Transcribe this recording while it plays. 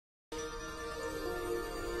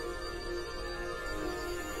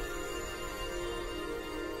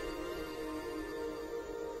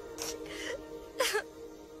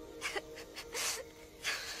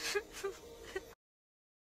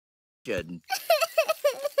kidding.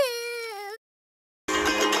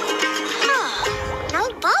 Oh,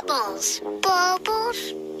 no Bubbles.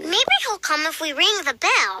 Bubbles? Maybe he'll come if we ring the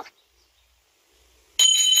bell.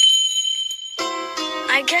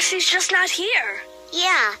 I guess he's just not here.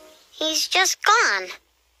 Yeah, he's just gone.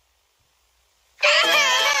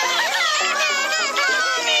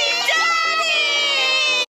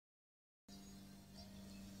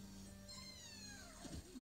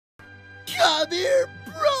 Come here,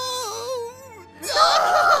 bro!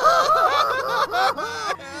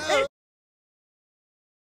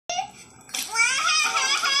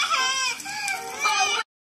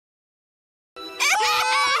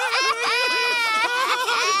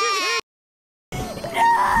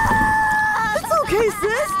 It's okay,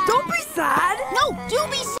 sis. Don't be sad. No, do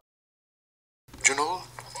be sad. Reginald,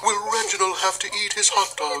 will Reginald have to eat his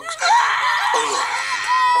hot dogs alone?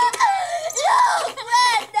 No,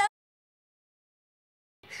 Red, no.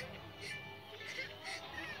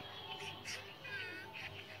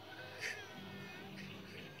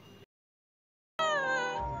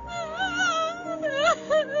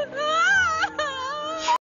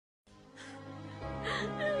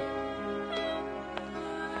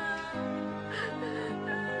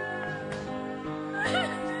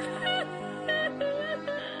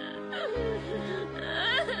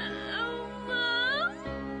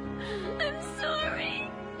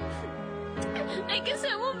 I guess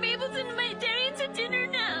I won't be able to invite Darian to dinner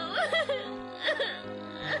now.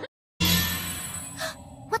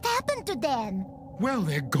 What happened to them? Well,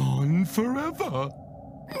 they're gone forever.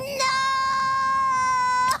 No!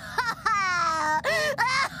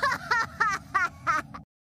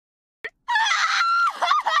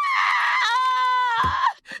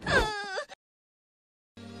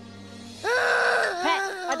 Pet,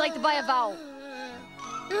 I'd like to buy a vowel.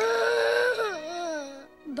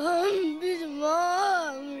 Bambi's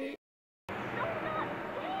mommy.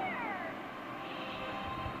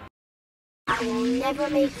 I will never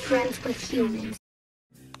make friends with humans.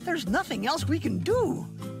 There's nothing else we can do.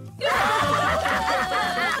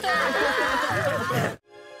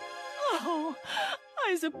 Oh,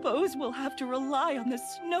 I suppose we'll have to rely on the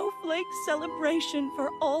snowflake celebration for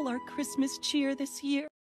all our Christmas cheer this year.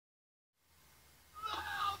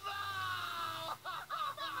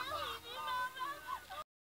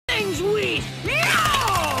 Things we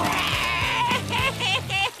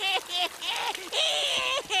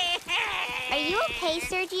Are you okay,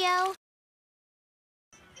 Sergio?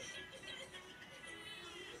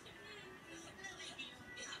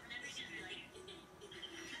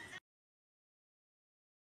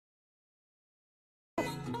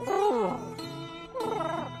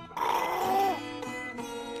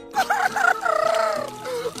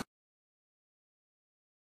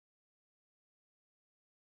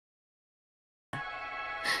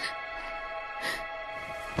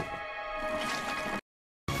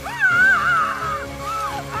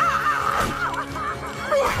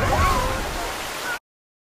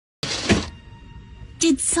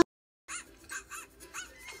 Did some...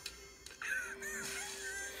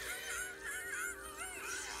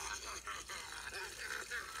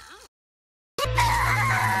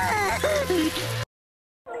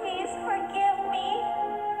 Please forgive me.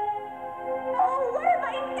 Oh, what have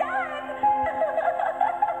I done?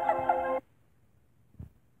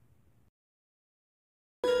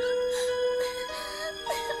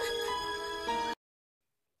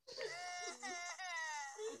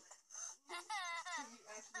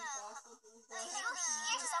 Did you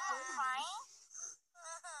hear someone crying?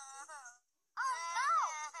 Oh no! I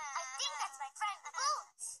think that's my friend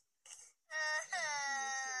Boots.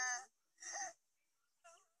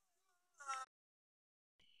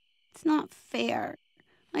 It's not fair.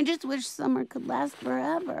 I just wish summer could last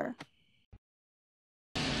forever.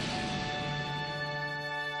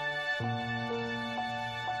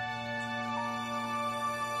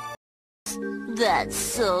 That's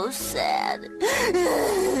so sad.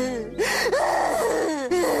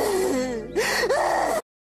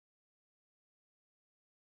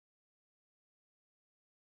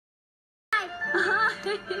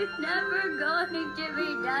 It's never going to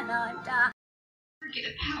be done on time. Get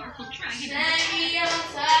a powerful dragon. Let me on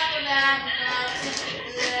top of that mountain.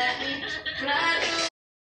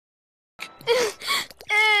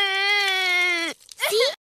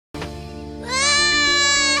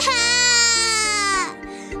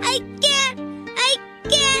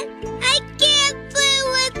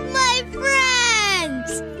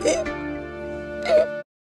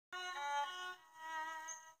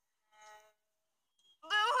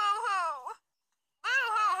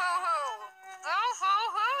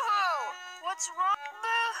 What's wrong?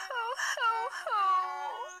 Boo-hoo-hoo-hoo.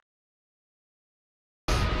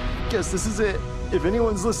 Guess this is it. If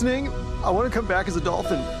anyone's listening, I want to come back as a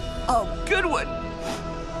dolphin. Oh, good one.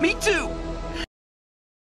 Me too.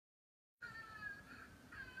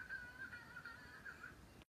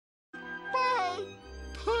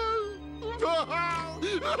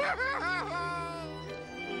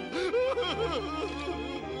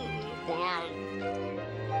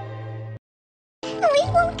 We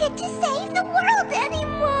won't get to save the world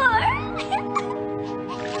anymore.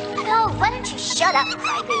 No, why don't you shut up,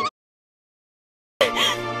 Crybaby?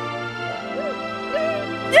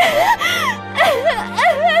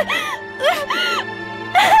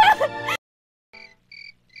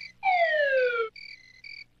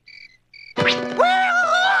 We're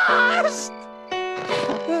lost!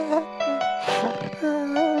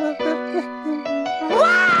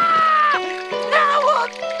 Now we'll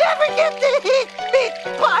never get the Heat Meat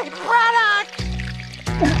Pie product!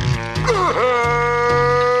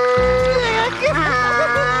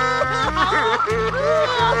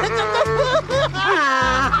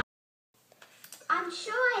 I'm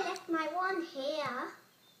sure I left my one here.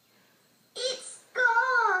 It's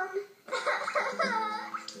gone!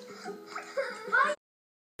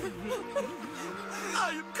 I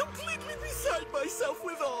am completely beside myself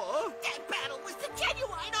with awe. That battle was the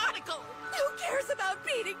genuine article. Who cares about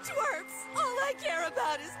beating twerps? All I care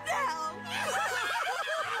about is now.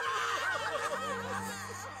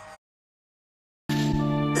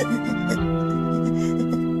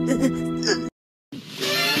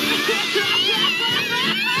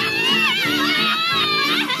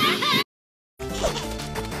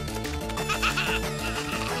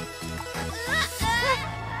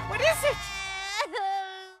 What is it?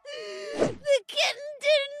 The kitten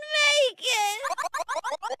didn't make it.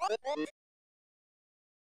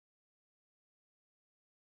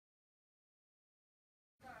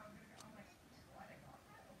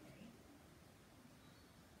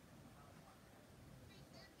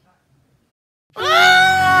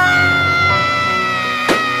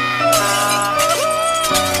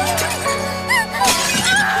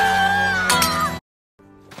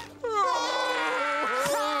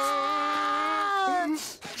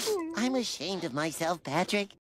 I'm ashamed of myself, Patrick.